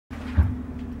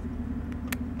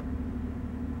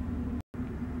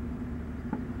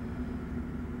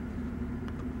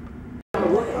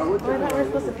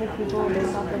take people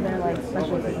based off of their like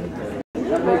specialty.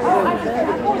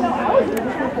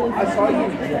 I saw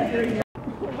you.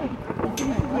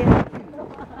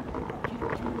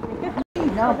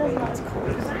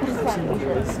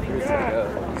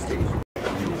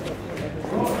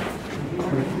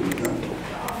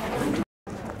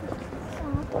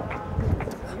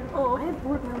 Oh, I have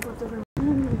 4 pounds left over.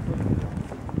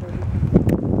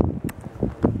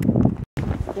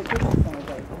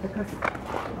 Because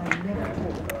I never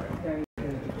talk very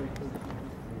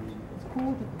It's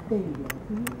called failure.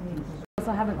 I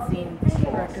also haven't seen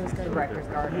Director's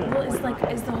Garden. Well, it's like,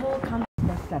 is the whole concept.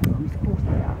 Of course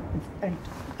they are. And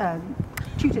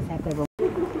tutors have their own.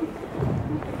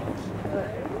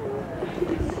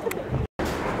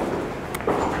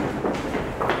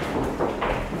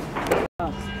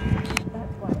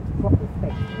 That's why what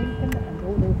respect Lincoln and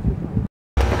all those people.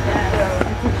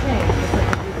 It's a shame.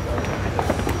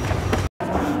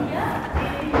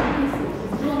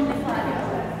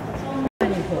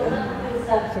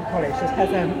 Oxford College just has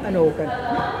an organ.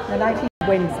 The 19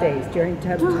 Wednesdays during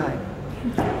term time.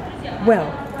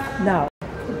 Well, now.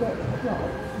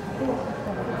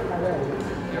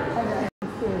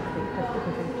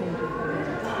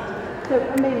 So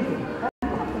amazing.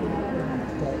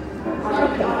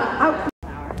 Okay, out.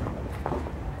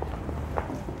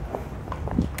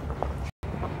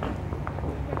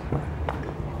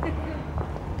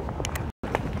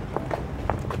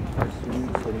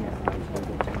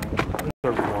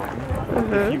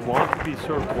 If you want to be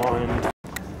served wine,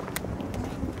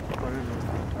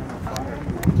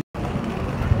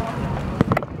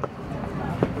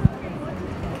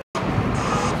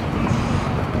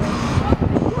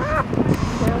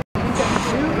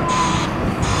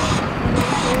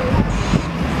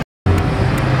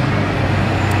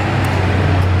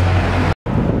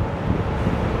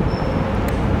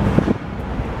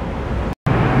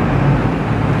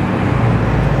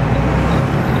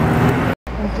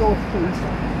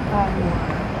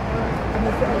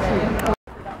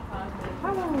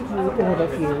 All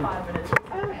of you.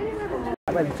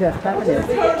 Well, just fabulous.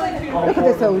 Look at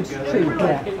this old tree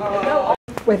here.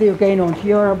 Whether you're going on to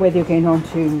Europe, whether you're going on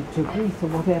to Greece or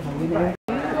whatever, you know.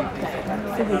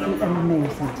 Absolutely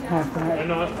amazing to have that.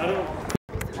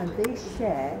 And they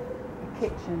share a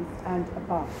kitchen and a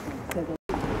bathroom. So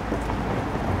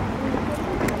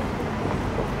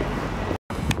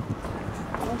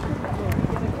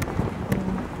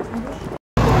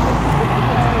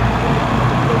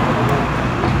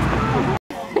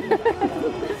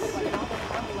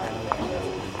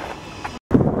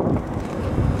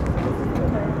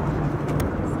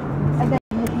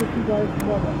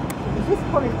this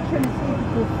college Trinity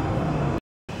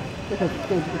because it's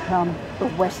going to become the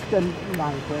Western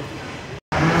Library.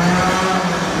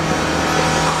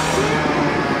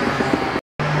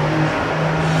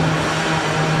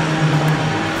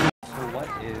 So what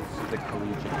is the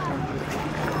collegiate?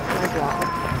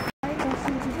 I guess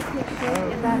you just make sure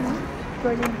that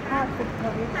brilliant part of the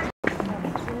college.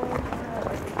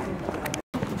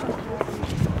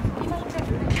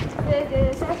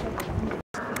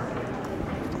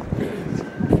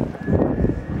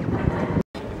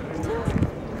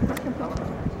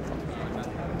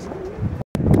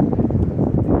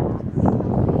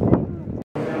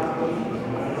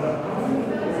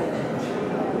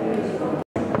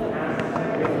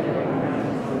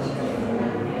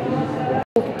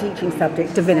 Teaching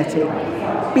subject, divinity,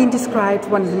 being described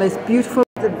one of the most beautiful.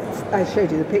 I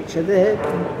showed you the picture. The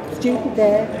student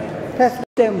there, personal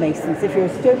stonemasons. If you're a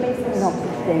stonemason in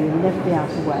Oxford today, you'll never be out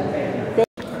of work.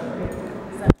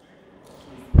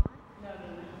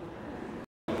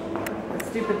 The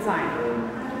stupid sign.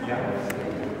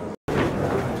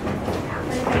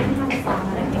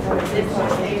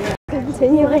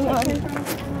 Continuing on.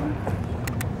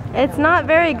 It's not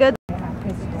very good.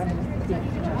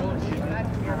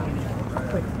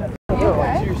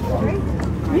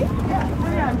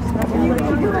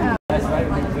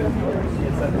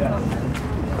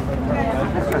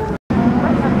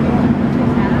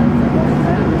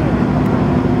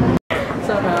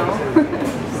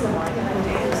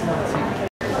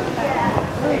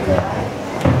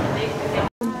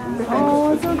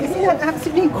 Oh, isn't that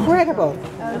absolutely incredible?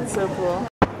 That's so cool.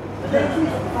 Do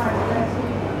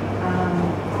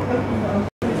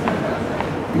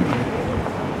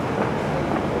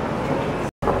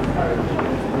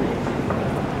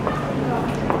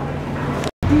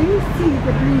you see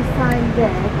the blue sign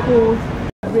there called?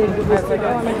 I was like, oh,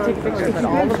 I'm going to take pictures, but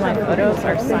all of my photos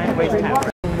are sideways tapped.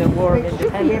 The War of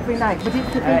Independence. Every night, but it's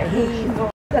the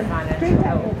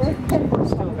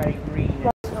still very green.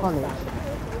 college.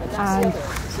 And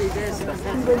she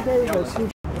went over to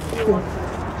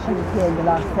in the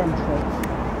last century.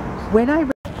 When I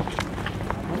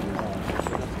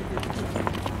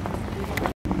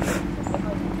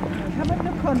come and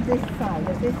look on this side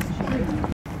of this street.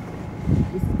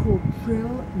 It's called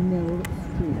Trill Mill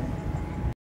Street.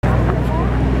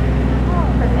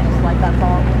 It's like that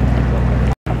ball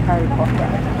of Harry Potter.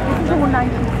 This is all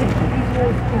 19th century. These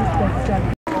walls into their stone.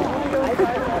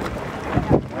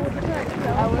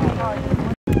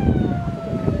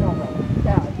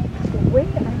 When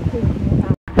I'm thinking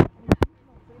about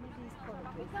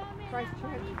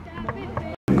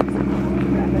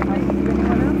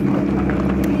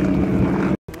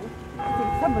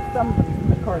some of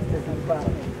the choristers as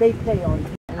well. They play on.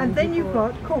 And then you've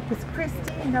got Corpus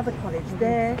Christi, another college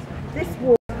there. This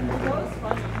wall.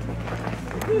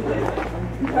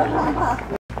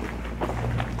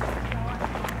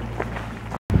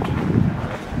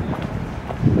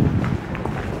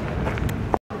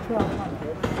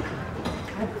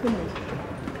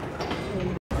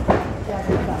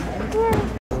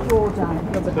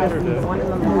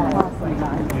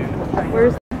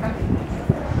 Where's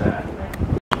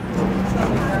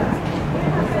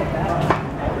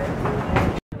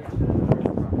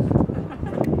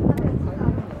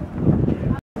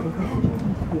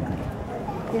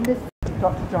in this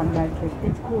Dr. John Radcliffe,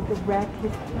 it's called the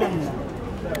Radcliffe Camera.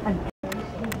 And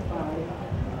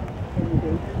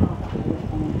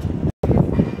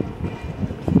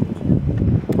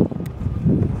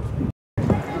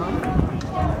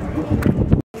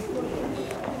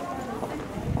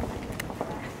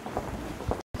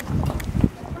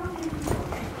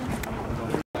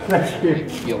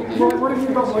Thank you. What have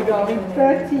you got, my darling?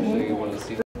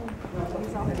 13.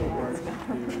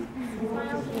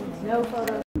 no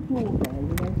photo?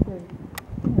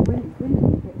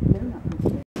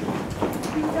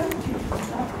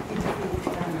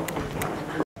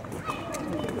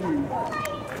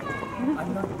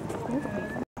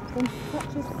 In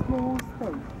such a small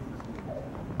space.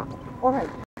 All right.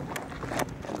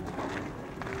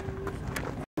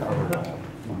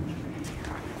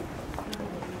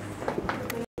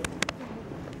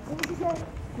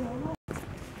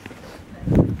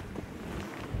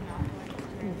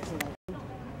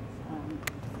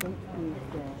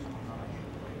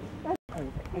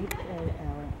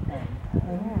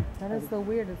 That is the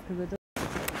weirdest because it